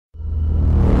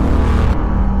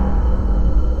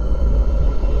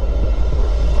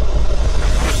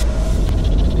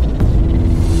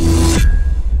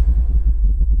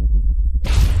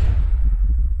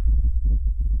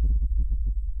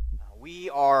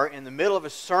are in the middle of a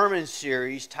sermon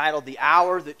series titled The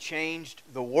Hour That Changed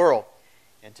the World.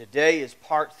 And today is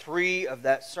part 3 of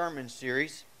that sermon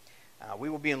series. We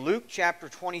will be in Luke chapter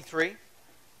 23.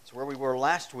 It's where we were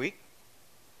last week.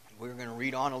 We're going to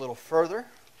read on a little further.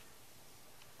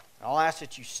 I'll ask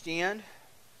that you stand.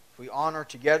 We honor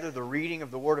together the reading of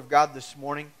the Word of God this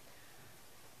morning.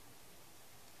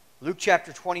 Luke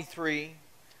chapter 23,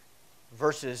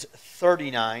 verses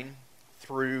 39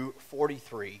 through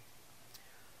 43.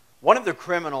 One of the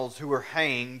criminals who were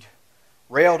hanged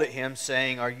railed at him,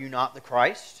 saying, "Are you not the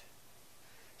Christ?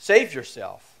 Save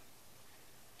yourself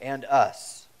and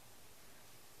us."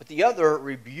 But the other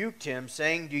rebuked him,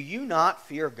 saying, "Do you not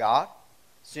fear God,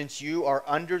 since you are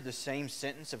under the same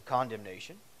sentence of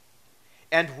condemnation?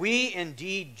 And we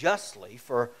indeed justly,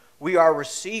 for we are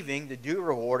receiving the due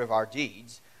reward of our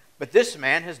deeds, but this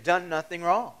man has done nothing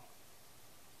wrong."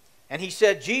 And he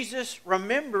said, "Jesus,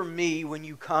 remember me when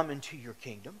you come into your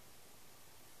kingdom."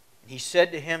 And he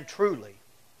said to him, "Truly,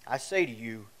 I say to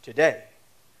you, today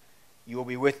you will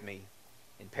be with me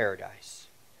in paradise."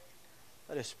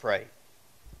 Let us pray.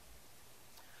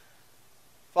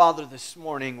 Father, this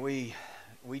morning we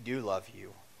do love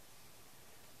you.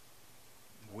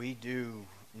 We do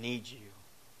need you.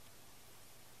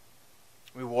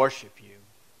 We worship you.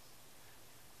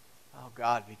 Oh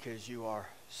God, because you are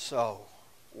so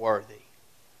worthy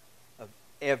of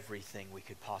everything we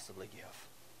could possibly give.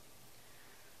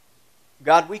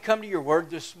 God, we come to your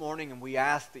word this morning and we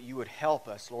ask that you would help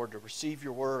us, Lord, to receive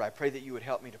your word. I pray that you would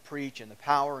help me to preach in the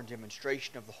power and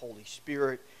demonstration of the Holy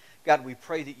Spirit. God, we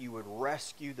pray that you would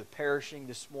rescue the perishing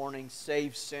this morning,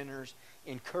 save sinners,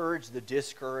 encourage the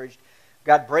discouraged.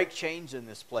 God, break chains in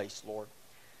this place, Lord.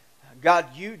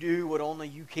 God, you do what only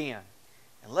you can.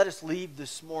 And let us leave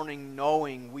this morning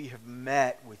knowing we have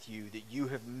met with you, that you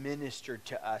have ministered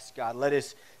to us, God. Let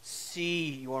us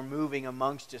see your moving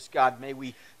amongst us, God. May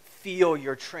we feel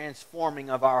your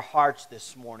transforming of our hearts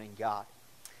this morning, God.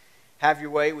 Have your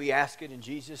way, we ask it in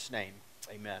Jesus' name.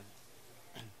 Amen.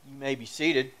 You may be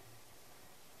seated.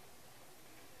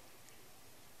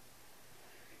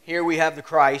 Here we have the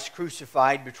Christ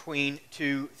crucified between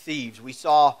two thieves. We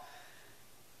saw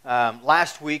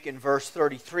last week in verse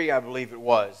 33, I believe it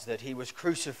was, that he was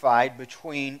crucified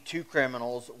between two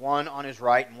criminals, one on his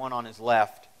right and one on his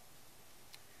left.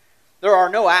 There are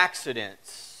no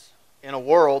accidents in a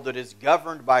world that is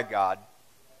governed by God,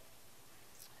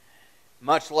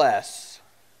 much less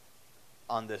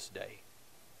on this day.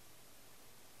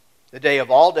 The day of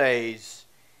all days,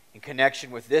 in connection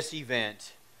with this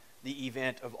event, the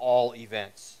event of all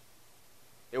events.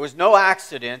 There was no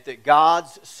accident that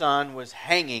God's Son was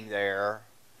hanging there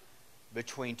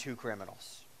between two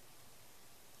criminals.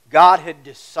 God had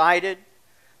decided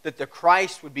that the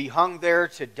Christ would be hung there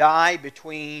to die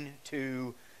between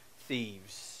two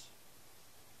thieves.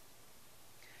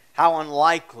 How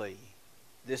unlikely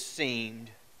this seemed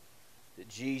that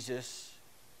Jesus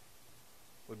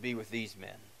would be with these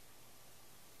men.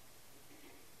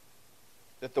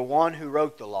 That the one who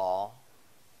wrote the law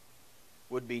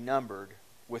would be numbered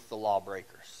with the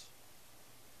lawbreakers.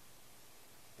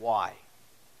 Why?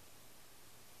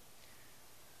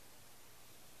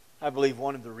 I believe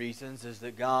one of the reasons is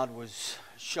that God was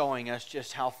showing us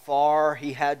just how far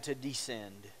He had to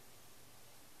descend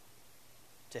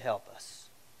to help us.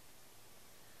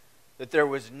 That there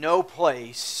was no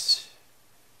place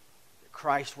that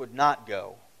Christ would not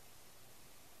go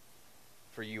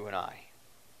for you and I.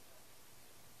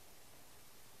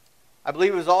 I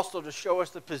believe it was also to show us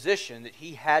the position that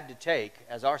He had to take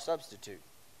as our substitute,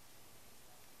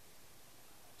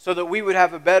 so that we would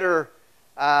have a better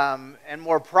and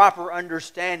more proper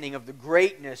understanding of the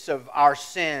greatness of our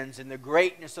sins and the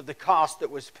greatness of the cost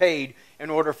that was paid in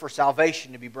order for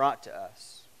salvation to be brought to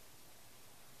us.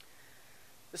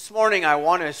 This morning I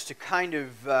want us to kind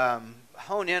of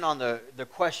hone in on the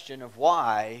question of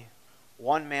why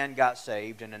one man got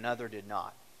saved and another did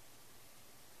not.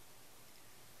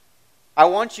 I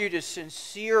want you to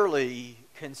sincerely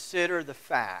consider the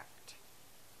fact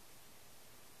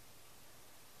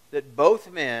that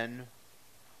both men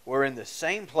were in the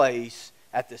same place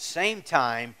at the same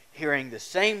time, hearing the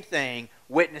same thing,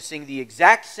 witnessing the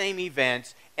exact same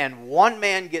events, and one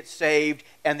man gets saved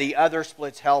and the other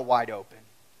splits hell wide open.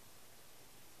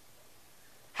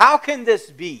 How can this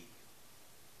be?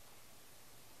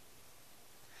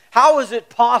 How is it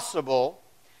possible?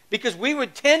 Because we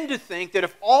would tend to think that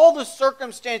if all the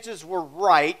circumstances were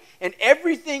right and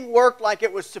everything worked like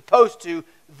it was supposed to,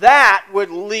 that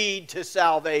would lead to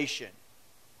salvation.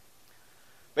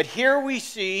 But here we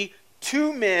see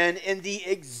two men in the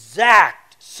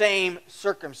exact same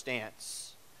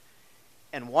circumstance.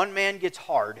 and one man gets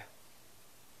hard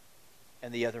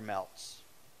and the other melts.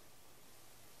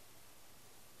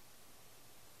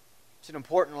 It's an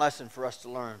important lesson for us to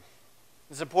learn.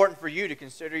 It's important for you to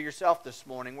consider yourself this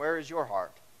morning. Where is your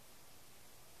heart?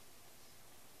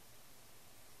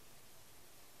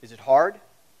 Is it hard?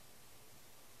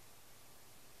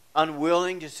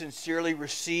 Unwilling to sincerely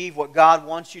receive what God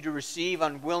wants you to receive,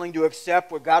 unwilling to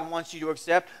accept what God wants you to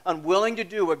accept, unwilling to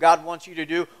do what God wants you to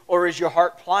do, or is your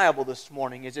heart pliable this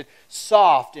morning? Is it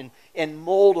soft and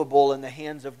moldable in the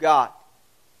hands of God?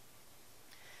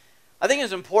 I think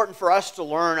it's important for us to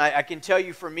learn. I can tell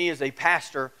you for me as a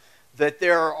pastor that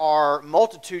there are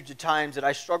multitudes of times that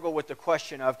I struggle with the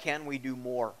question of, can we do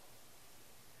more?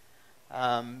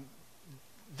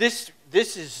 This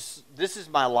is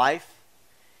my life,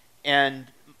 and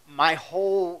my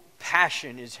whole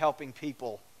passion is helping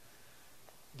people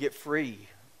get free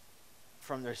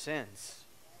from their sins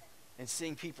and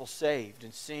seeing people saved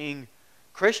and seeing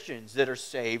Christians that are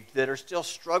saved, that are still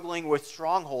struggling with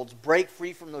strongholds, break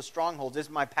free from those strongholds is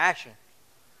my passion.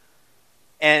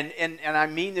 And I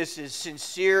mean this as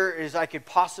sincere as I could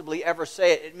possibly ever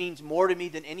say it. It means more to me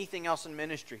than anything else in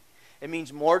ministry. It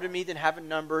means more to me than having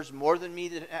numbers, more than me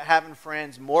than having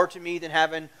friends, more to me than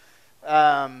having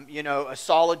a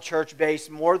solid church base,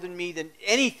 more than me than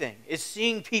anything is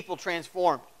seeing people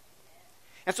transformed.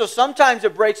 And so sometimes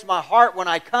it breaks my heart when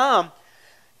I come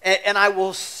and I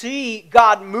will see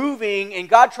God moving and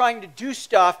God trying to do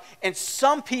stuff, and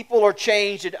some people are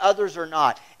changed and others are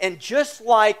not. And just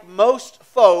like most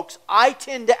folks, I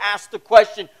tend to ask the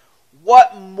question,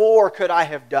 what more could I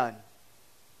have done?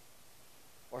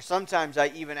 Or sometimes I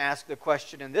even ask the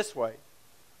question in this way,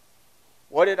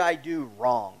 what did I do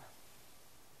wrong?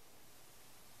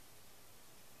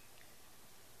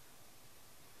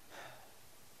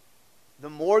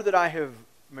 The more that I have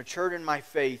matured in my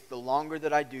faith, the longer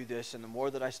that I do this and the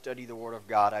more that I study the Word of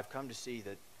God, I've come to see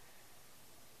that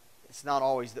it's not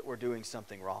always that we're doing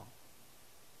something wrong.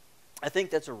 I think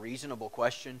that's a reasonable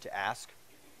question to ask.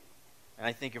 And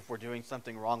I think if we're doing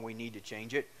something wrong, we need to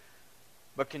change it.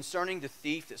 But concerning the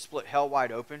thief that split hell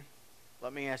wide open,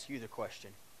 let me ask you the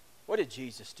question. What did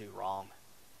Jesus do wrong?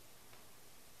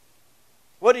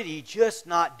 What did he just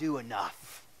not do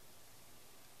enough?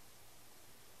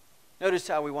 Notice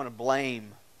how we want to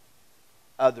blame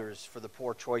others for the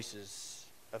poor choices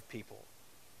of people.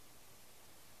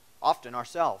 Often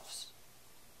ourselves.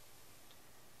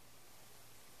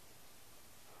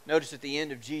 Notice at the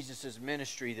end of Jesus'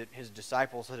 ministry that his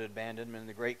disciples had abandoned him and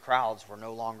the great crowds were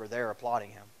no longer there applauding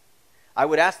him. I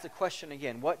would ask the question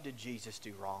again, what did Jesus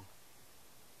do wrong?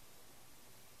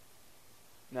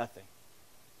 Nothing.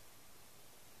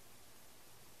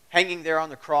 Hanging there on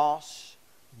the cross,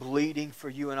 bleeding for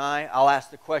you and I'll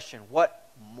ask the question, what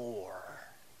more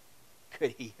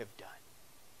could he have done?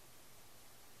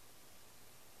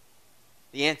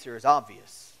 The answer is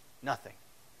obvious, nothing.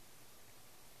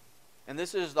 And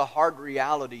this is the hard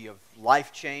reality of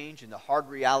life change and the hard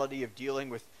reality of dealing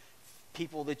with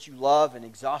people that you love and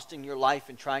exhausting your life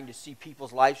and trying to see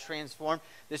people's lives transformed.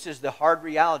 This is the hard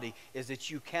reality, is that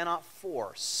you cannot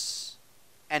force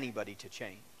anybody to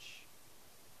change.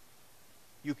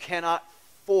 You cannot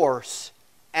force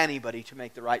anybody to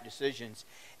make the right decisions.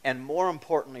 And more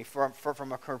importantly,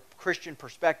 from a Christian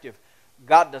perspective,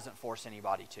 God doesn't force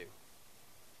anybody to.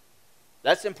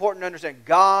 That's important to understand.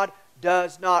 God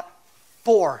does not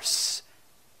force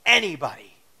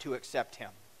anybody to accept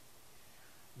him.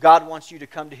 God wants you to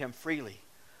come to him freely.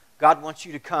 God wants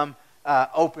you to come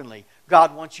openly.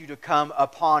 God wants you to come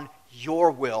upon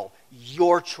your will,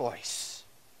 your choice.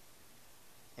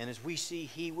 And as we see,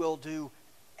 he will do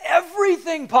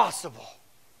everything possible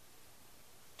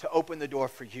to open the door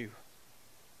for you.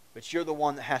 But you're the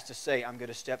one that has to say, I'm going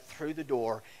to step through the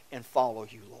door and follow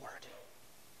you, Lord.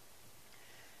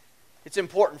 It's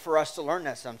important for us to learn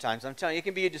that sometimes. I'm telling you, it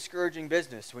can be a discouraging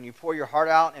business when you pour your heart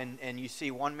out and you see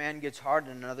one man gets hard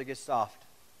and another gets soft.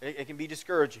 It can be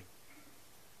discouraging.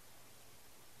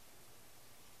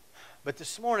 But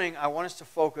this morning, I want us to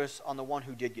focus on the one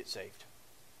who did get saved.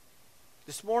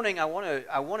 This morning, I want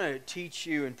to teach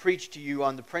you and preach to you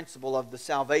on the principle of the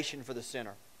salvation for the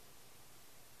sinner.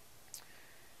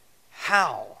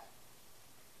 How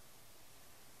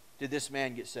did this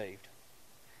man get saved?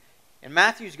 In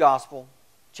Matthew's Gospel,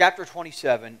 chapter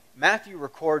 27, Matthew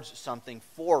records something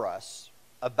for us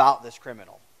about this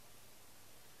criminal.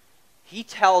 He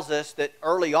tells us that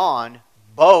early on,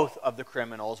 both of the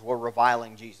criminals were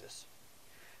reviling Jesus.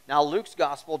 Now, Luke's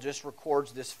Gospel just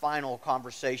records this final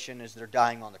conversation as they're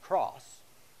dying on the cross.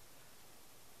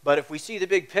 But if we see the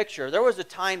big picture, there was a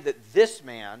time that this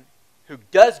man, who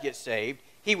does get saved,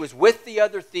 he was with the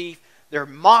other thief. They're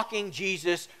mocking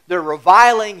Jesus. They're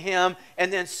reviling him.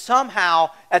 And then somehow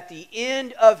at the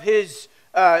end of his,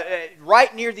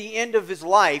 right near the end of his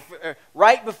life,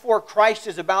 right before Christ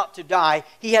is about to die,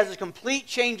 he has a complete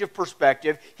change of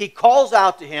perspective. He calls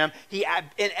out to him. He,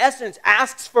 in essence,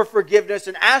 asks for forgiveness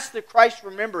and asks that Christ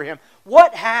remember him.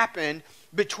 What happened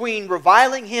between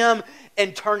reviling him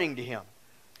and turning to him?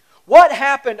 What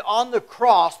happened on the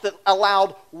cross that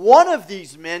allowed one of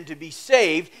these men to be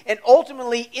saved and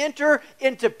ultimately enter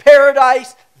into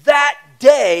paradise that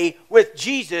day with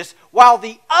Jesus, while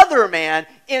the other man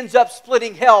ends up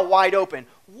splitting hell wide open?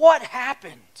 What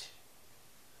happened?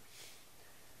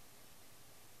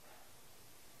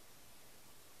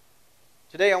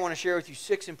 Today I want to share with you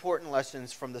 6 important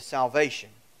lessons from the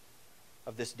salvation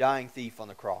of this dying thief on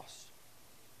the cross.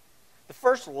 The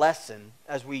first lesson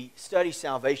as we study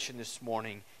salvation this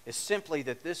morning is simply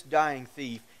that this dying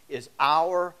thief is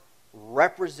our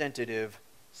representative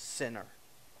sinner.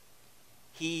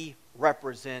 He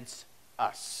represents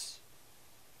us.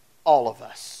 All of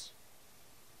us.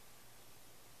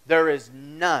 There is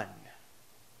none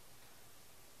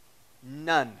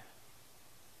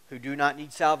who do not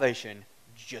need salvation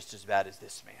just as bad as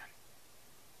this man.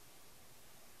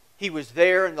 He was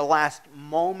there in the last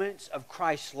moments of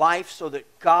Christ's life so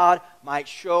that God might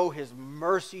show His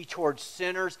mercy towards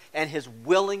sinners and His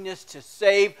willingness to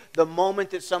save the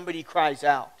moment that somebody cries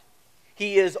out.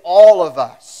 He is all of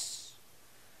us.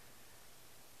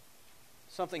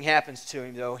 Something happens to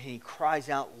him, though. He cries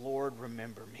out, "Lord,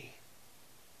 remember me."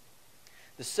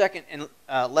 The second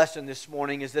lesson this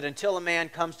morning is that until a man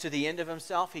comes to the end of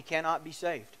himself, he cannot be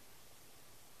saved.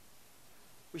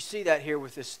 We see that here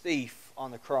with this thief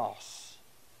on the cross.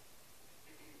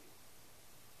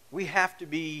 We have to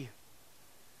be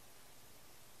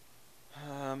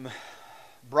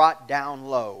brought down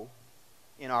low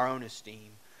in our own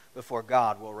esteem before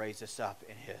God will raise us up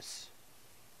in His.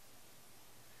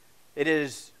 It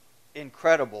is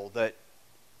incredible that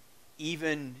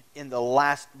even in the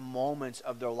last moments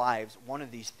of their lives, one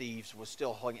of these thieves was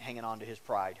still hanging on to his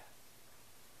pride,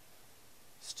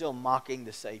 still mocking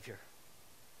the Savior.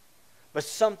 But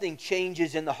something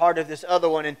changes in the heart of this other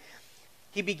one, and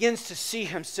he begins to see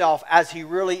himself as he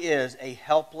really is, a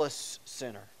helpless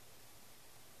sinner.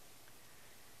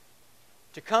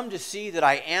 To come to see that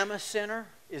I am a sinner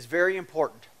is very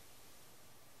important.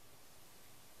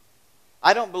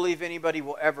 I don't believe anybody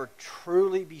will ever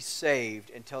truly be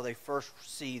saved until they first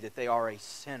see that they are a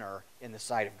sinner in the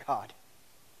sight of God.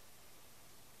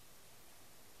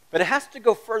 But it has to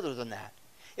go further than that.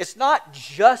 It's not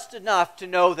just enough to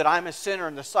know that I'm a sinner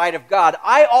in the sight of God.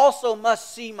 I also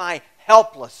must see my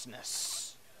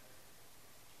helplessness.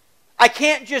 I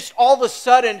can't just all of a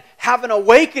sudden have an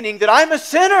awakening that I'm a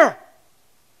sinner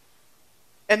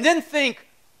and then think,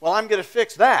 well, I'm going to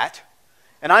fix that,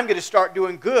 and I'm going to start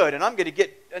doing good, and I'm going to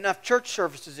get enough church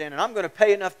services in, and I'm going to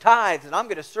pay enough tithes, and I'm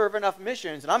going to serve enough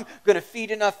missions, and I'm going to feed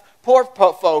enough poor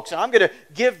folks, and I'm going to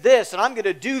give this, and I'm going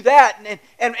to do that,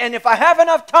 and if I have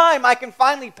enough time, I can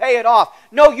finally pay it off.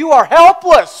 No, you are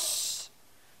helpless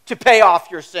to pay off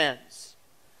your sins.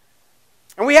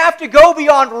 And we have to go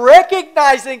beyond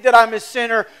recognizing that I'm a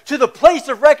sinner to the place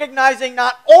of recognizing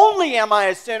not only am I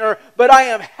a sinner, but I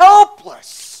am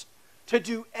helpless to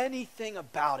do anything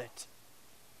about it.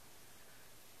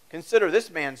 Consider this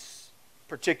man's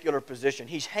particular position.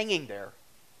 He's hanging there.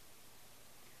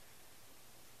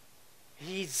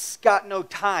 He's got no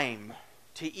time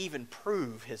to even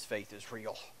prove his faith is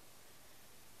real.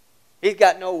 He's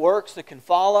got no works that can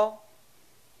follow.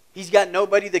 He's got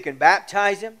nobody that can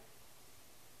baptize him.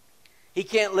 He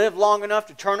can't live long enough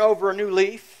to turn over a new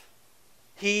leaf.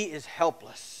 He is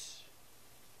helpless.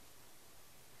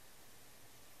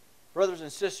 Brothers and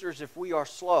sisters, if we are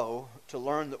slow to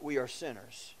learn that we are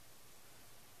sinners,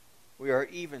 we are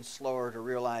even slower to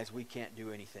realize we can't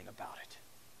do anything about it.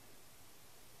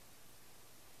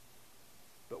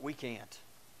 But we can't.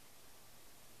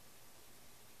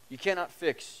 You cannot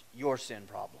fix your sin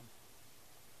problem.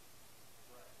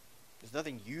 There's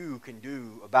nothing you can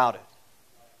do about it.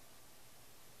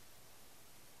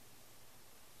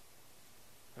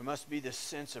 There must be this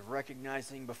sense of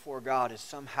recognizing before God as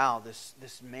somehow this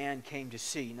man came to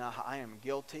see, now I am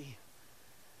guilty.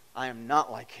 I am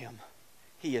not like him.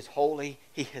 He is holy.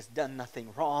 He has done nothing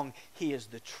wrong. He is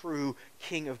the true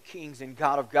King of kings and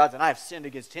God of gods, and I have sinned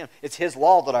against Him. It's His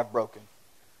law that I've broken.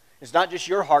 It's not just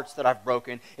your hearts that I've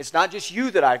broken. It's not just you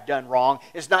that I've done wrong.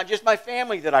 It's not just my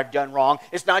family that I've done wrong.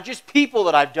 It's not just people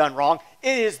that I've done wrong.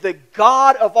 It is the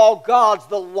God of all gods,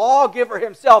 the lawgiver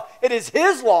Himself. It is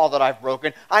His law that I've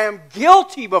broken. I am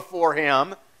guilty before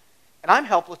Him, and I'm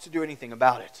helpless to do anything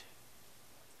about it.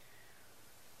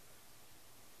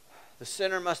 The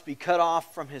sinner must be cut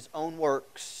off from his own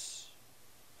works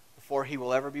before he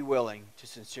will ever be willing to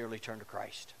sincerely turn to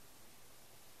Christ.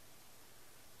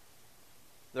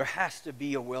 There has to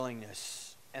be a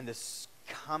willingness and this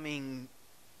coming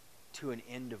to an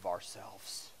end of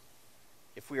ourselves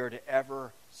if we are to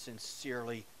ever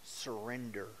sincerely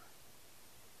surrender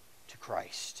to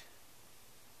Christ.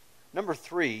 Number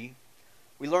 3,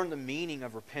 we learn the meaning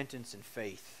of repentance and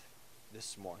faith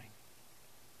this morning.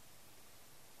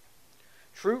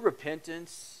 True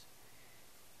repentance,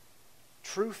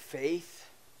 true faith,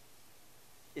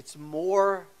 it's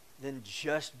more than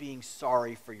just being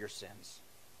sorry for your sins.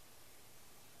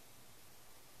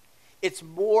 It's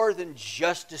more than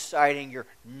just deciding you're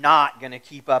not going to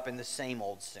keep up in the same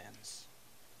old sins.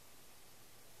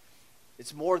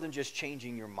 It's more than just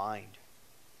changing your mind.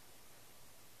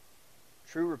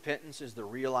 True repentance is the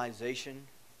realization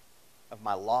of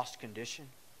my lost condition,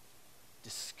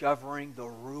 discovering the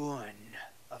ruin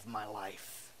of my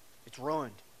life. It's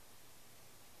ruined.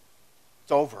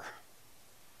 It's over.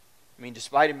 I mean,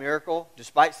 despite a miracle,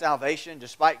 despite salvation,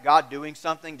 despite God doing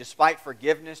something, despite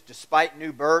forgiveness, despite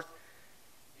new birth,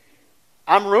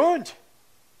 I'm ruined.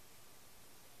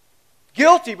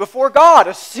 Guilty before God,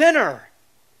 a sinner.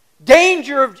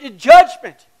 Danger of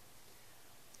judgment.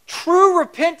 True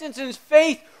repentance and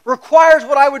faith requires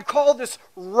what I would call this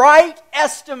right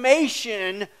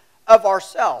estimation of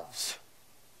ourselves.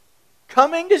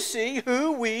 Coming to see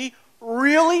who we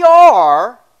really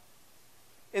are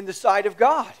in the sight of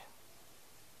God.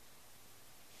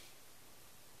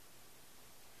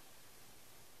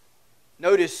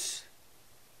 Notice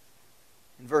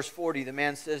in verse 40, the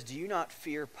man says, "Do you not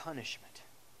fear punishment?"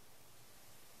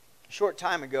 A short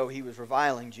time ago, he was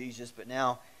reviling Jesus, but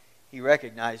now he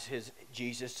recognized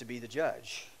Jesus to be the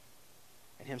judge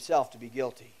and himself to be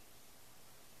guilty.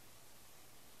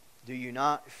 Do you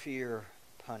not fear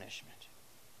punishment?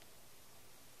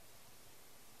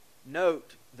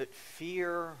 Note that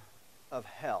fear of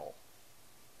hell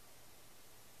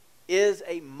is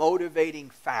a motivating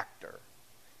factor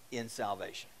in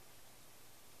salvation.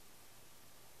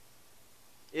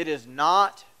 It is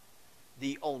not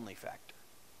the only factor.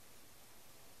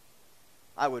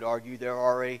 I would argue there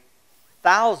are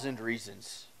 1,000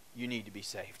 reasons you need to be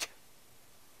saved.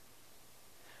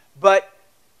 But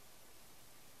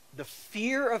the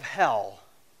fear of hell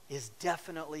is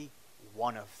definitely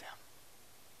one of them.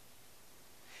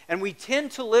 And we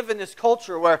tend to live in this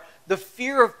culture where the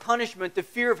fear of punishment, the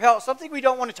fear of hell, is something we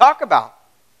don't want to talk about.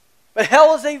 But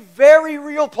hell is a very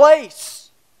real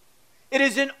place. It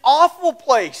is an awful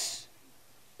place.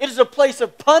 It is a place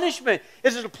of punishment.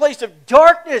 It is a place of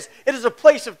darkness. It is a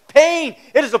place of pain.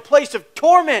 It is a place of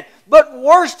torment. But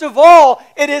worst of all,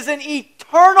 it is an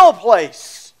eternal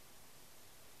place.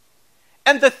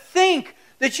 And to think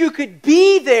that you could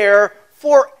be there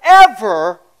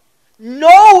forever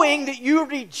knowing that you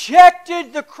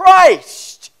rejected the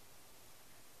Christ.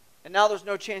 And now there's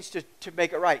no chance to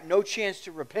make it right. No chance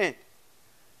to repent.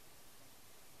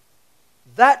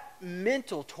 That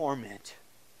mental torment,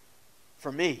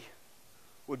 for me,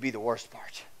 would be the worst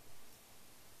part.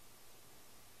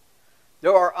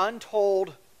 There are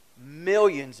untold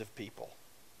millions of people,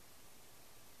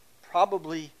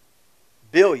 probably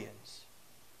billions,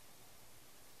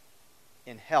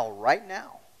 in hell right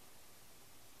now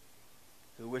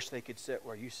who wish they could sit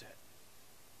where you sit.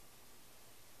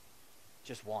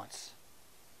 Just once.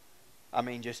 I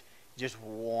mean, just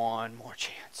one more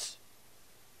chance.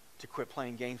 To quit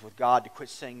playing games with God, to quit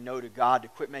saying no to God, to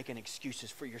quit making excuses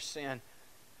for your sin,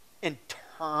 and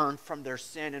turn from their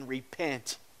sin and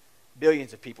repent.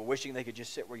 Billions of people wishing they could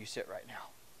just sit where you sit right now.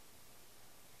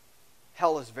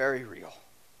 Hell is very real.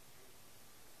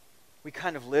 We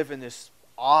kind of live in this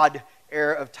odd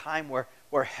era of time where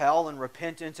hell and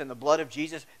repentance and the blood of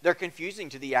Jesus, they're confusing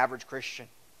to the average Christian.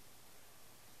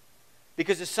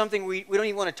 Because it's something we don't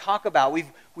even want to talk about.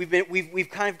 We've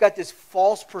kind of got this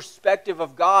false perspective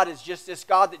of God as just this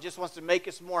God that just wants to make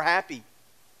us more happy.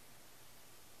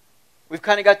 We've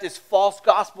kind of got this false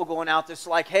gospel going out that's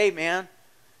like, hey man,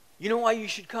 you know why you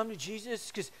should come to Jesus?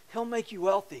 Because He'll make you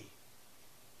wealthy.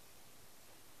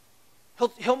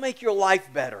 He'll make your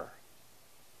life better.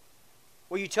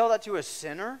 Well, you tell that to a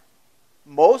sinner?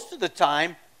 Most of the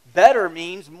time, better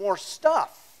means more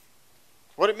stuff.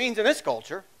 That's what it means in this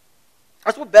culture.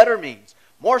 That's what better means.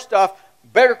 More stuff,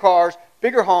 better cars,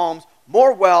 bigger homes,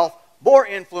 more wealth, more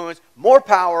influence, more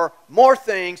power, more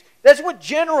things. That's what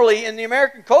generally, in the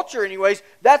American culture anyways,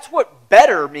 that's what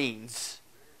better means.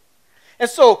 And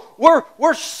so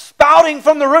we're spouting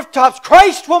from the rooftops,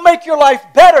 Christ will make your life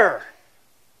better.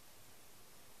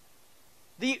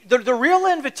 The real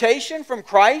invitation from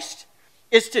Christ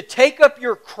is to take up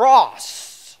your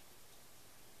cross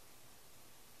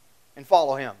and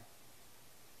follow Him.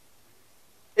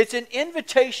 It's an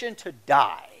invitation to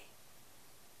die.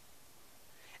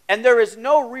 And there is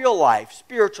no real life,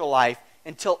 spiritual life,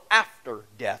 until after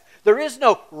death. There is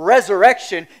no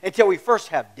resurrection until we first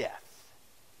have death.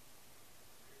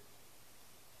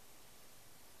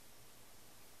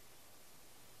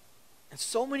 And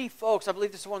so many folks, I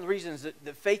believe this is one of the reasons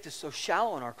that faith is so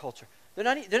shallow in our culture. They're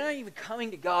not even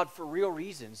coming to God for real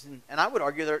reasons. And I would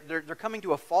argue they're coming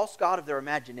to a false God of their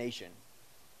imagination.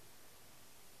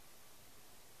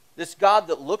 This God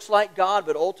that looks like God,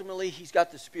 but ultimately He's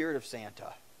got the spirit of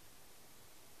Santa.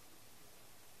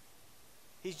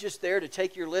 He's just there to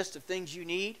take your list of things you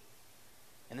need,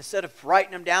 and instead of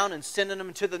writing them down and sending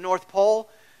them to the North Pole,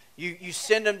 you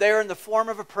send them there in the form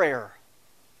of a prayer.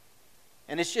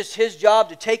 And it's just His job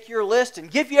to take your list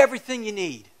and give you everything you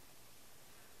need.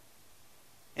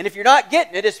 And if you're not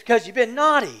getting it, it's because you've been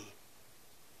naughty.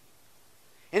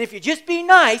 And if you just be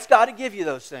nice, God will give you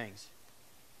those things.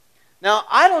 Now,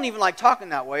 I don't even like talking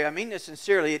that way. I mean this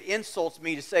sincerely. It insults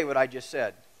me to say what I just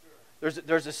said.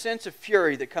 There's a sense of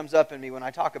fury that comes up in me when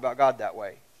I talk about God that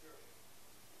way.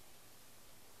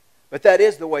 But that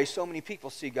is the way so many people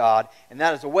see God, and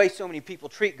that is the way so many people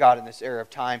treat God in this era of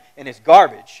time, and it's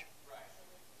garbage.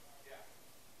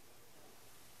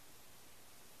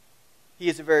 He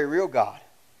is a very real God.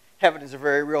 Heaven is a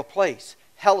very real place.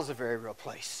 Hell is a very real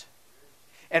place.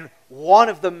 And one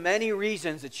of the many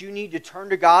reasons that you need to turn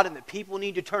to God and that people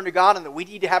need to turn to God and that we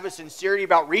need to have a sincerity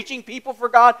about reaching people for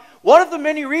God, one of the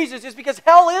many reasons is because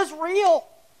hell is real.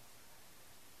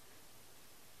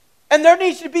 And there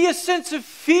needs to be a sense of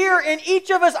fear in each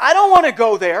of us. I don't want to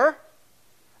go there.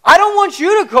 I don't want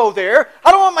you to go there.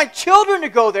 I don't want my children to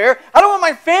go there. I don't want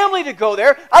my family to go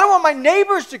there. I don't want my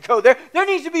neighbors to go there. There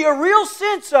needs to be a real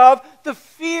sense of the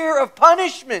fear of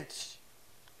punishment.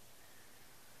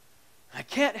 I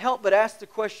can't help but ask the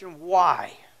question,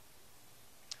 why?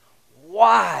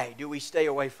 Why do we stay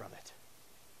away from it?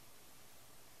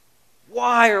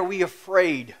 Why are we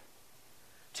afraid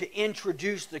to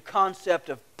introduce the concept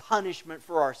of punishment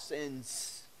for our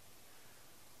sins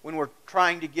when we're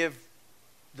trying to give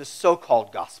the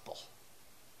so-called gospel?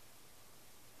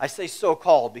 I say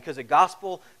so-called because a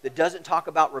gospel that doesn't talk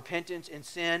about repentance and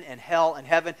sin and hell and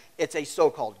heaven, it's a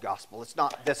so-called gospel. It's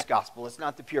not this gospel. It's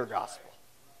not the pure gospel.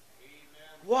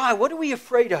 Why? What are we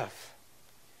afraid of?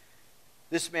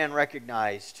 This man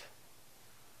recognized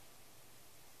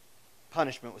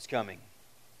punishment was coming.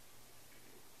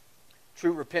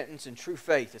 True repentance and true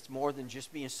faith, it's more than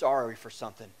just being sorry for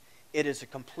something. It is a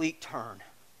complete turn.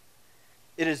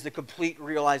 It is the complete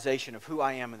realization of who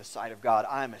I am in the sight of God.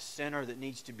 I am a sinner that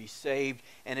needs to be saved,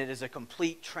 and it is a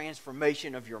complete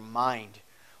transformation of your mind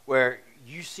where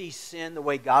you see sin the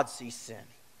way God sees sin.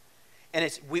 And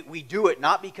we do it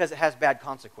not because it has bad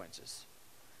consequences.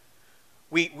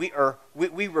 We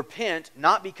repent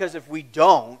not because if we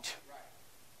don't,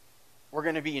 we're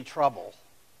going to be in trouble.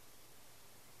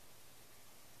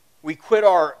 We quit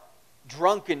our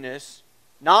drunkenness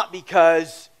not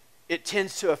because it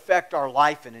tends to affect our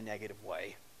life in a negative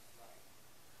way.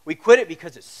 We quit it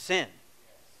because it's sin.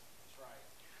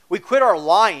 We quit our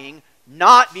lying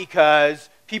not because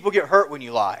people get hurt when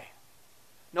you lie.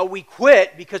 No, we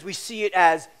quit because we see it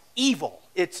as evil.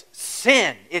 It's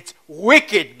sin. It's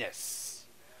wickedness.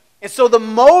 And so the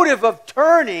motive of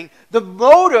turning, the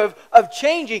motive of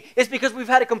changing is because we've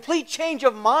had a complete change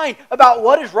of mind about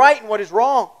what is right and what is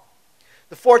wrong.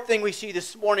 The fourth thing we see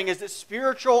this morning is that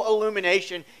spiritual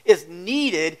illumination is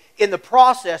needed in the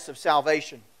process of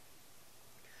salvation.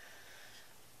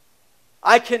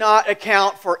 I cannot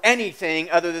account for anything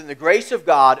other than the grace of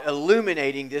God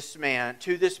illuminating this man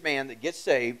that gets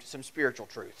saved some spiritual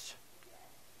truths.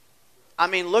 I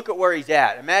mean, look at where he's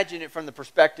at. Imagine it from the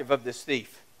perspective of this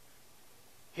thief.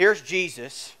 Here's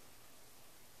Jesus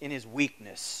in his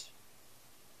weakness.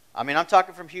 I mean, I'm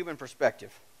talking from human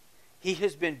perspective. He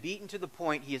has been beaten to the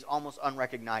point he is almost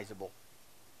unrecognizable.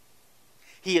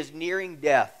 He is nearing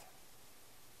death.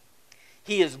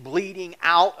 He is bleeding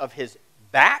out of his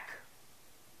back,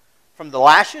 from the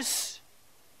lashes,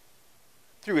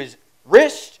 through his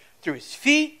wrist, through his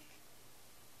feet.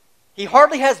 He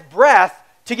hardly has breath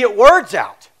to get words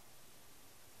out.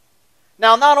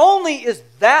 Now, not only is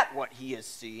that what he is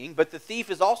seeing, but the thief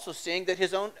is also seeing that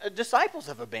his own disciples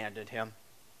have abandoned him.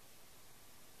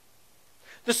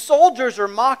 The soldiers are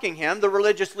mocking him, the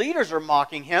religious leaders are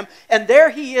mocking him, and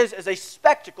there he is as a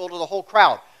spectacle to the whole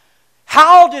crowd.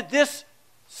 How did this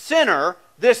sinner,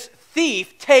 this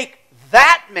thief, take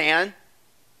that man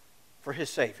for his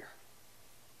Savior?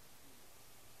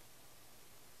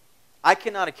 I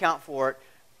cannot account for it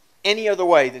any other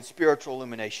way than spiritual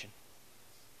illumination.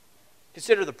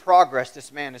 Consider the progress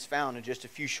this man has found in just a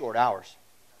few short hours.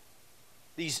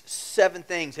 These 7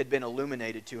 things had been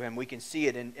illuminated to him. We can see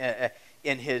it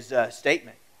in his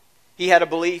statement. He had a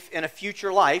belief in a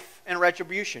future life and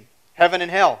retribution, heaven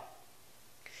and hell.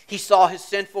 He saw his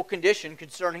sinful condition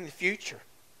concerning the future.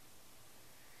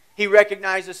 He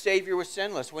recognized the Savior was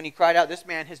sinless when he cried out, "This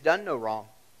man has done no wrong."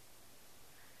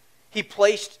 He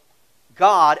placed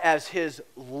God as his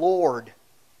Lord.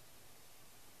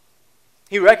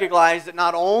 He recognized that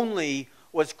not only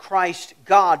was Christ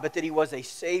God, but that He was a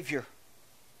Savior.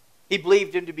 He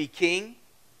believed Him to be King,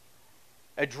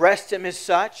 addressed Him as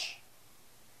such,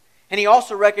 and he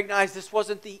also recognized this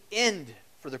wasn't the end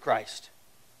for the Christ.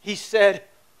 He said,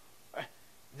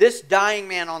 this dying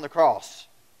man on the cross,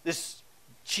 this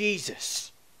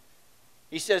Jesus,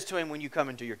 He says to him, when you come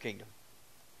into your kingdom.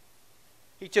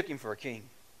 He took him for a king.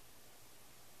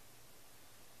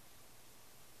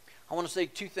 I want to say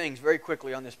 2 things very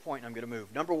quickly on this point, and I'm going to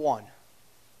move. Number 1,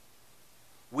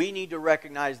 we need to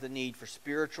recognize the need for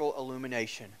spiritual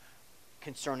illumination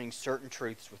concerning certain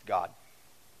truths with God.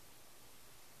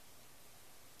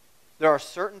 There are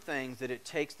certain things that it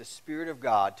takes the Spirit of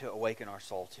God to awaken our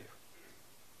soul to.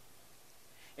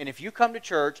 And if you come to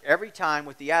church every time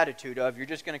with the attitude of you're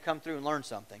just going to come through and learn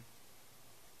something,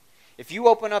 if you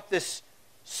open up this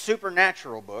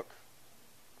supernatural book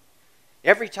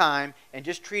every time and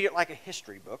just treat it like a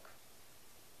history book,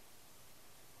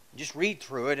 just read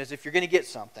through it as if you're going to get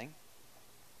something,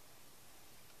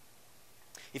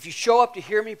 if you show up to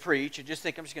hear me preach and just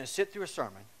think I'm just going to sit through a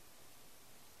sermon,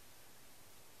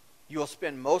 you will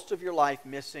spend most of your life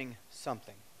missing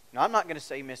something. Now, I'm not going to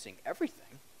say missing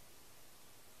everything,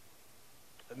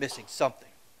 but missing something.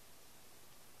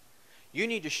 You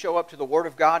need to show up to the Word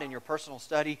of God in your personal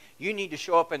study. You need to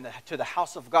show up to the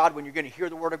house of God when you're going to hear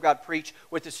the Word of God preach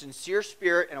with a sincere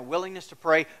spirit and a willingness to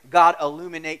pray, God,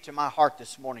 illuminate to my heart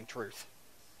this morning truth.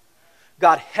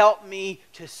 God, help me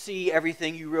to see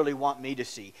everything you really want me to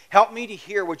see. Help me to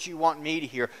hear what you want me to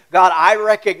hear. God, I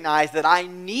recognize that I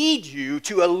need you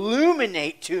to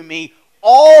illuminate to me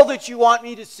all that you want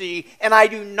me to see, and I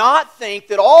do not think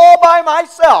that all by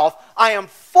myself I am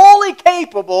fully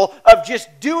capable of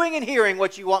just doing and hearing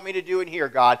what you want me to do and hear,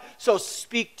 God. So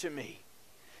speak to me.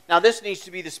 Now, this needs to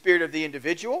be the spirit of the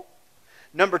individual.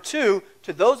 Number 2,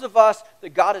 to those of us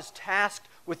that God has tasked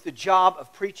with the job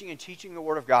of preaching and teaching the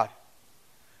Word of God,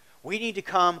 we need to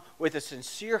come with a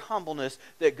sincere humbleness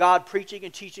that God preaching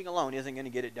and teaching alone isn't going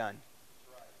to get it done.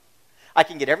 I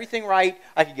can get everything right.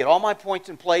 I can get all my points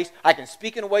in place. I can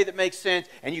speak in a way that makes sense.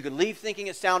 And you can leave thinking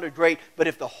it sounded great. But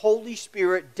if the Holy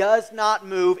Spirit does not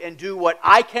move and do what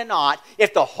I cannot,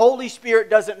 if the Holy Spirit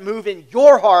doesn't move in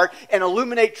your heart and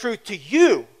illuminate truth to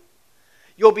you,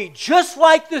 you'll be just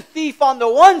like the thief on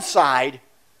the one side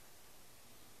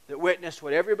that witnessed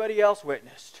what everybody else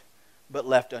witnessed, but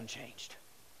left unchanged.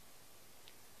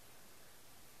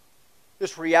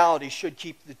 This reality should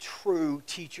keep the true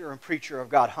teacher and preacher of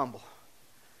God humble.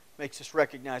 Makes us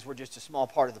recognize we're just a small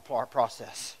part of the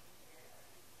process.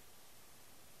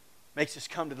 Makes us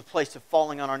come to the place of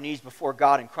falling on our knees before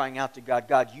God and crying out to God,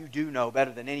 God, you do know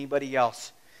better than anybody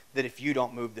else that if you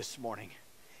don't move this morning,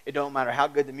 it don't matter how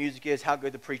good the music is, how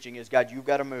good the preaching is, God, you've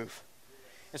got to move.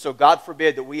 And so God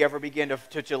forbid that we ever begin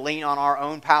to lean on our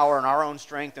own power and our own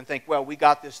strength and think, well, we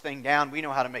got this thing down. We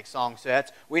know how to make song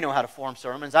sets. We know how to form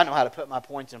sermons. I know how to put my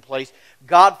points in place.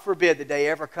 God forbid the day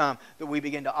ever come that we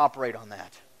begin to operate on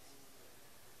that.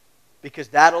 Because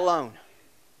that alone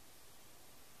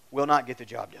will not get the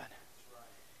job done.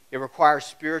 It requires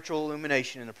spiritual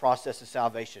illumination in the process of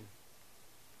salvation.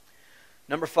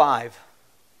 Number 5,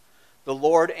 the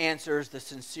Lord answers the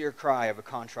sincere cry of a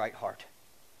contrite heart.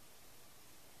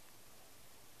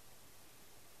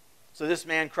 So this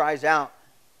man cries out,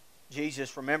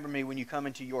 Jesus, remember me when you come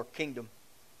into your kingdom.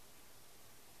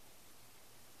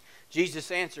 Jesus'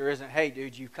 answer isn't, hey,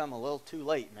 dude, you've come a little too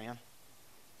late, man.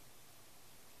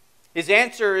 His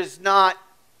answer is not,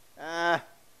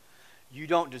 you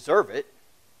don't deserve it.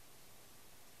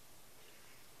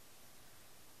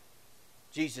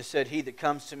 Jesus said, he that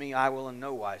comes to me, I will in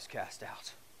no wise cast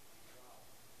out.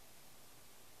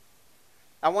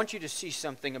 I want you to see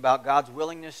something about God's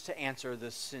willingness to answer the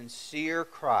sincere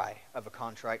cry of a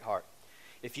contrite heart.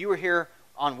 If you were here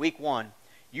on week 1,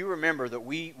 you remember that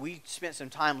we spent some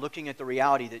time looking at the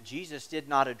reality that Jesus did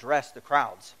not address the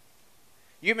crowds.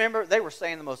 You remember they were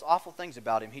saying the most awful things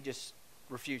about him. He just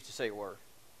refused to say a word.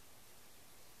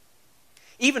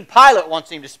 Even Pilate wants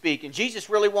him to speak, and Jesus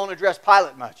really won't address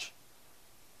Pilate much.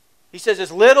 He says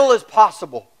as little as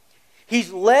possible.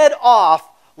 He's led off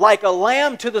like a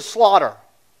lamb to the slaughter.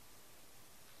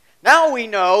 Now we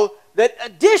know that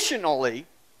additionally,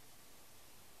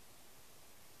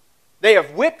 they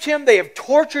have whipped him, they have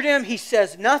tortured him, he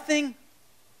says nothing.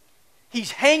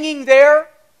 He's hanging there.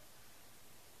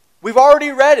 We've already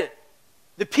read it.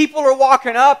 The people are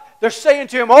walking up, they're saying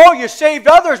to him, "Oh, you saved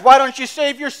others, why don't you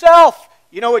save yourself?"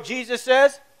 You know what Jesus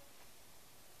says?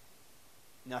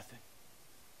 Nothing.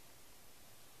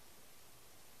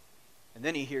 And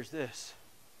then he hears this.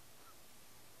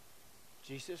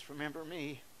 "Jesus, remember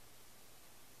me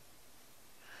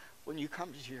when you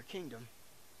come to your kingdom."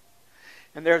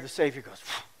 And there the Savior goes,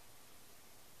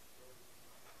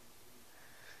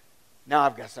 "Now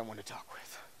I've got someone to talk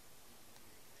with.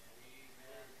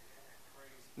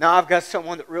 Now I've got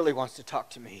someone that really wants to talk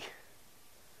to me."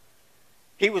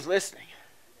 He was listening.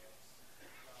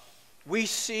 We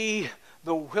see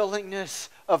the willingness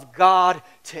of God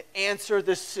to answer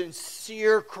the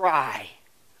sincere cry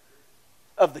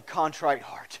of the contrite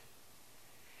heart.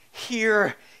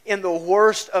 Here in the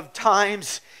worst of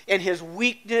times, in his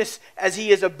weakness as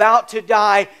he is about to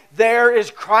die, there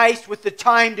is Christ with the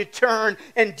time to turn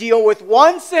and deal with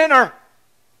one sinner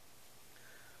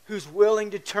who's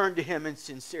willing to turn to him in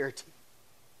sincerity.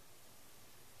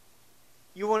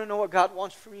 You want to know what God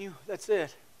wants from you? That's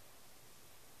it.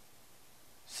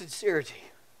 Sincerity.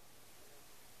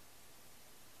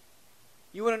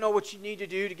 You want to know what you need to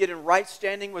do to get in right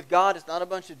standing with God? It's not a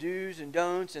bunch of do's and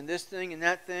don'ts and this thing and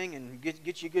that thing and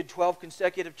get you good 12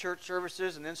 consecutive church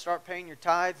services and then start paying your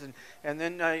tithes and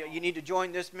then you need to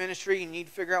join this ministry. You need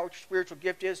to figure out what your spiritual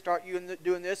gift is. Start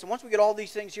doing this. And once we get all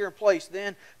these things here in place,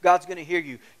 then God's going to hear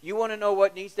you. You want to know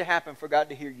what needs to happen for God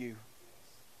to hear you?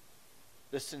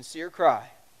 The sincere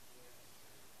cry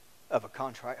of a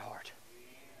contrite heart.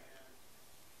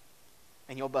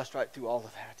 And you'll bust right through all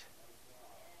of that.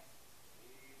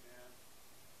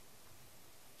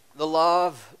 The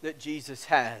love that Jesus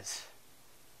has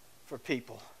for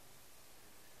people.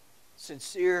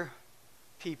 Sincere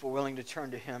people willing to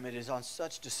turn to him. It is on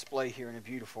such display here in a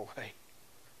beautiful way.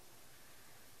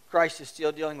 Christ is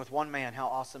still dealing with one man. How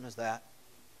awesome is that?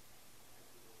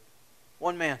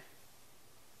 One man.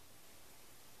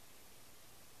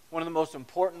 One of the most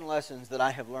important lessons that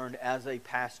I have learned as a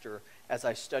pastor as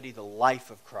I study the life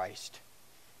of Christ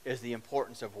is the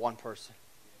importance of one person.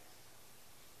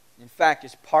 In fact,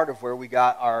 it's part of where we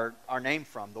got our name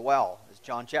from, the well. It's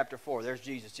John chapter 4. There's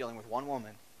Jesus dealing with one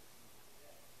woman.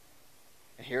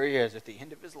 And here he is at the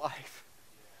end of his life.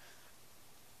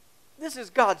 This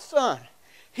is God's Son.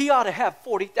 He ought to have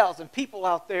 40,000 people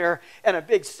out there and a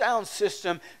big sound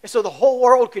system so the whole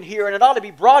world can hear, and it ought to be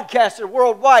broadcasted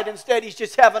worldwide. Instead, he's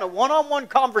just having a one-on-one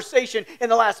conversation in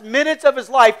the last minutes of his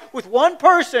life with one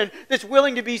person that's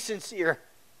willing to be sincere.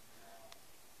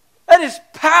 That is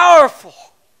powerful.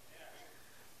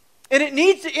 And it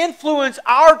needs to influence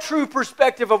our true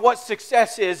perspective of what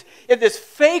success is in this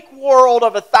fake world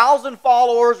of 1,000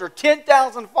 followers or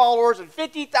 10,000 followers and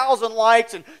 50,000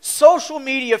 likes and social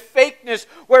media fakeness,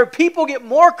 where people get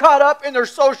more caught up in their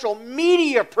social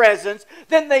media presence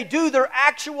than they do their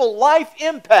actual life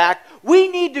impact. We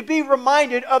need to be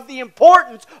reminded of the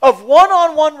importance of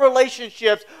one-on-one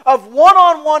relationships, of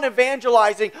one-on-one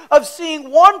evangelizing, of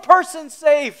seeing one person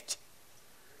saved.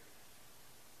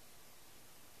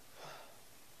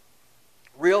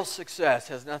 Real success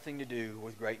has nothing to do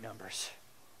with great numbers.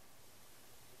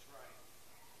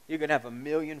 You can have 1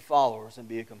 million followers and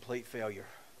be a complete failure.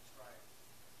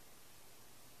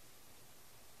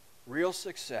 Real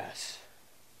success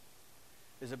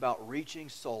is about reaching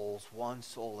souls one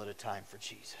soul at a time for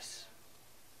Jesus.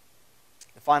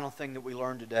 The final thing that we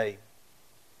learned today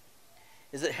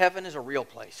is that heaven is a real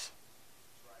place,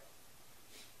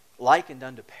 likened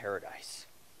unto paradise.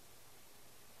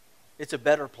 It's a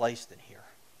better place than here.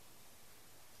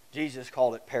 Jesus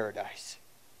called it paradise.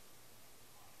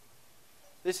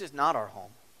 This is not our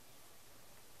home.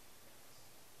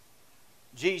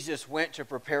 Jesus went to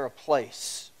prepare a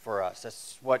place for us.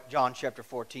 That's what John chapter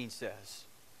 14 says.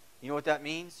 You know what that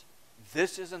means?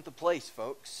 This isn't the place,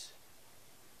 folks.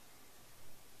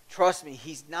 Trust me,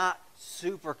 he's not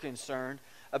super concerned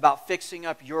about fixing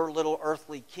up your little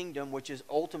earthly kingdom, which is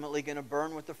ultimately going to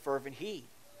burn with a fervent heat.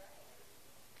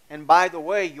 And by the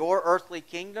way, your earthly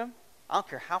kingdom, I don't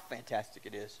care how fantastic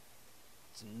it is,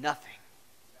 it's nothing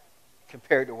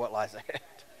compared to what lies ahead.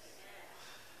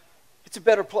 It's a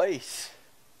better place.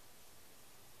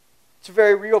 It's a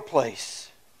very real place.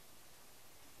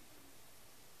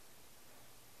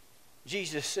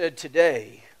 Jesus said,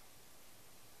 "Today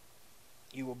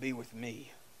you will be with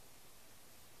me."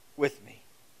 With me.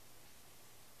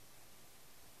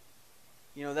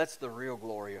 You know, that's the real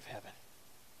glory of heaven.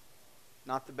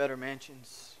 not the better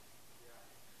mansions.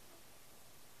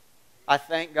 I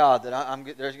thank God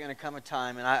that there's going to come a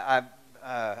time, and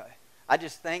I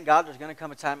just thank God there's going to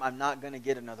come a time I'm not going to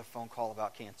get another phone call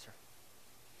about cancer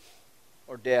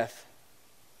or death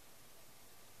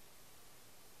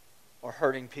or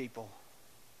hurting people.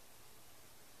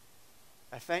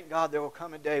 I thank God there will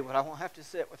come a day when I won't have to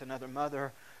sit with another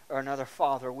mother or another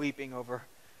father weeping over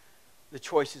the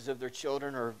choices of their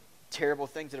children or terrible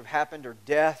things that have happened or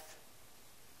death,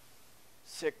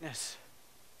 sickness.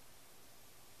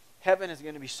 Heaven is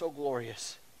going to be so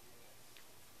glorious.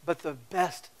 But the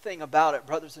best thing about it,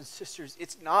 brothers and sisters,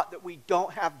 it's not that we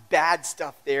don't have bad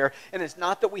stuff there, and it's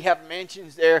not that we have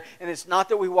mansions there, and it's not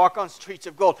that we walk on streets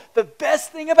of gold. The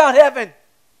best thing about heaven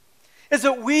is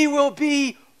that we will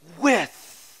be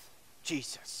with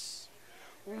Jesus,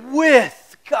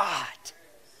 with God.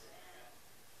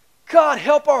 God,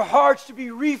 help our hearts to be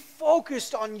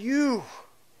refocused on you.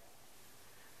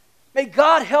 May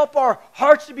God help our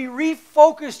hearts to be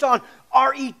refocused on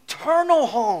our eternal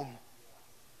home,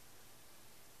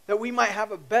 that we might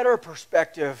have a better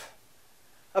perspective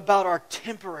about our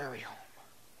temporary home.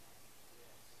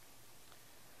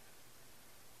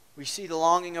 We see the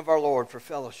longing of our Lord for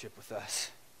fellowship with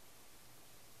us.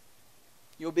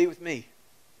 You'll be with me.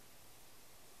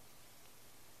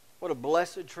 What a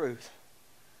blessed truth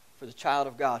for the child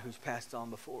of God who's passed on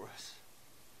before us.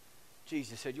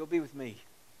 Jesus said, you'll be with me.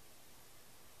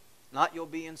 Not you'll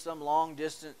be in some long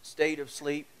distant state of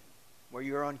sleep where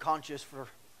you're unconscious for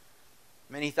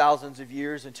many thousands of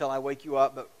years until I wake you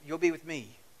up, but you'll be with me.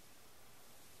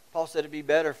 Paul said it'd be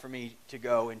better for me to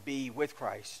go and be with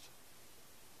Christ.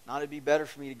 Not it'd be better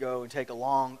for me to go and take a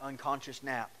long unconscious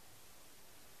nap.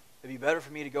 It'd be better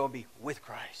for me to go and be with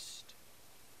Christ.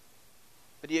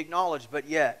 But he acknowledged, but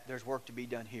yet there's work to be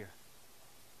done here.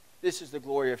 This is the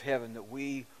glory of heaven, that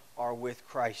we are with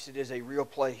Christ. It is a real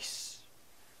place,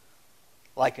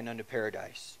 likened unto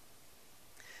paradise.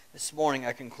 This morning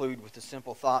I conclude with the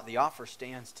simple thought, the offer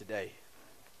stands today.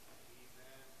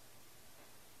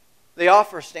 The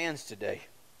offer stands today.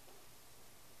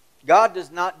 God does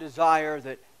not desire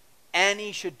that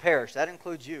any should perish. That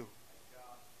includes you.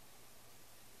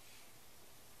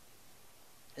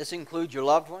 This includes your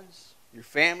loved ones, your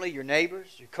family, your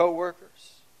neighbors, your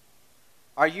co-workers.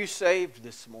 Are you saved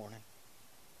this morning?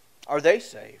 Are they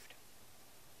saved?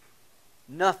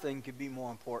 Nothing could be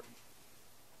more important.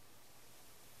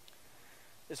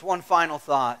 This one final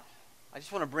thought. I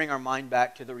just want to bring our mind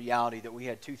back to the reality that we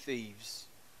had two thieves.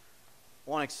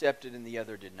 One accepted and the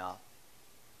other did not.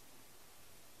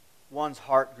 One's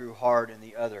heart grew hard and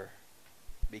the other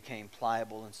became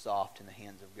pliable and soft in the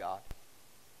hands of God.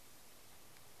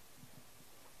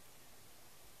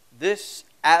 This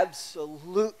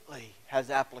absolutely has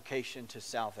application to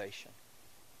salvation.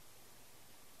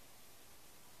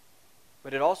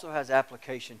 But it also has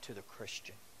application to the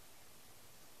Christian.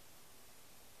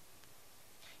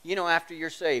 You know, after you're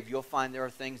saved, you'll find there are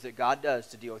things that God does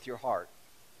to deal with your heart.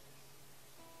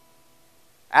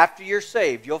 After you're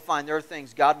saved, you'll find there are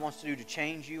things God wants to do to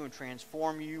change you and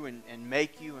transform you and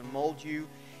make you and mold you.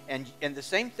 And the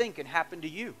same thing can happen to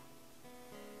you,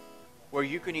 where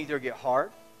you can either get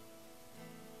hard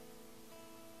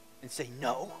and say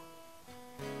no,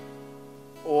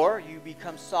 or you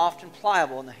become soft and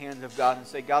pliable in the hands of God and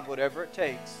say, God, whatever it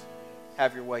takes,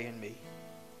 have your way in me.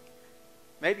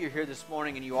 Maybe you're here this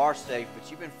morning and you are saved,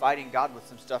 but you've been fighting God with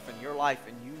some stuff in your life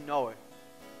and you know it.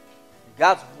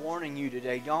 God's warning you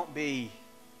today, don't be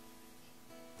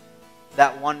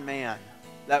that one man,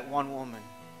 that one woman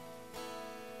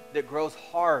that grows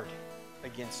hard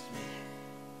against me.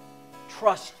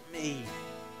 Trust me.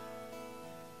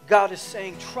 God is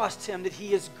saying, trust Him that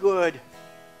He is good.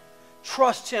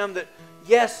 Trust Him that,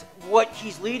 yes, what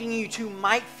He's leading you to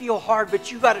might feel hard,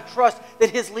 but you've got to trust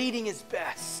that His leading is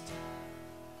best.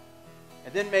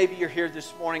 And then maybe you're here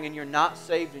this morning and you're not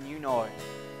saved and you know it.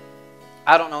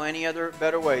 I don't know any other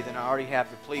better way than I already have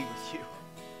to plead with you.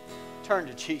 Turn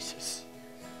to Jesus.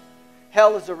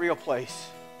 Hell is a real place.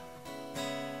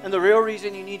 And the real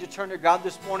reason you need to turn to God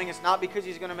this morning is not because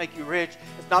He's going to make you rich.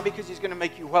 It's not because He's going to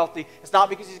make you wealthy. It's not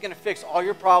because He's going to fix all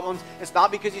your problems. It's not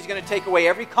because He's going to take away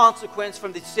every consequence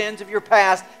from the sins of your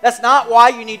past. That's not why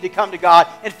you need to come to God.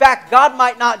 In fact, God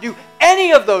might not do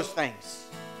any of those things.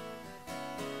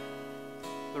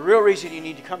 The real reason you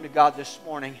need to come to God this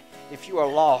morning, if you are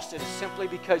lost, it is simply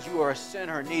because you are a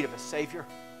sinner in need of a Savior.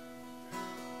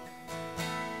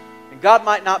 And God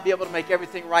might not be able to make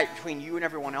everything right between you and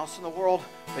everyone else in the world,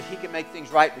 but He can make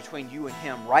things right between you and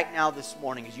Him right now this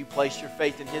morning as you place your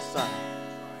faith in His Son.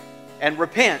 And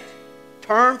repent.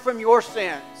 Turn from your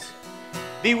sins.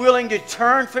 Be willing to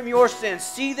turn from your sins.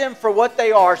 See them for what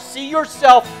they are. See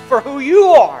yourself for who you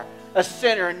are, a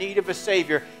sinner in need of a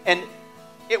Savior. And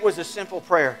it was a simple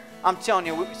prayer. I'm telling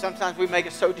you, sometimes we make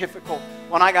it so difficult.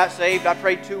 When I got saved, I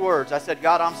prayed 2 words. I said,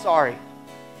 God, I'm sorry.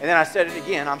 And then I said it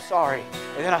again, I'm sorry.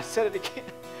 And then I said it again,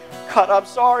 God, I'm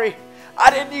sorry. I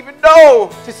didn't even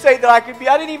know to say that I could be.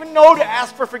 I didn't even know to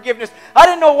ask for forgiveness. I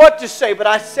didn't know what to say, but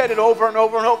I said it over and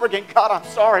over and over again. God, I'm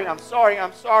sorry, I'm sorry,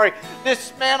 I'm sorry.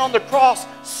 This man on the cross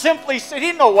simply said, he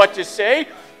didn't know what to say.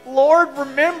 Lord,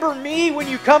 remember me when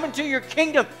you come into your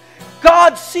kingdom.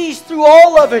 God sees through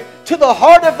all of it to the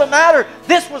heart of the matter.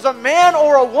 This was a man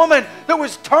or a woman that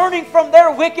was turning from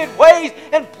their wicked ways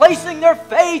and placing their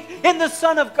faith in the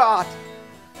Son of God.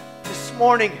 This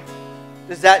morning,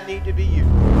 does that need to be you?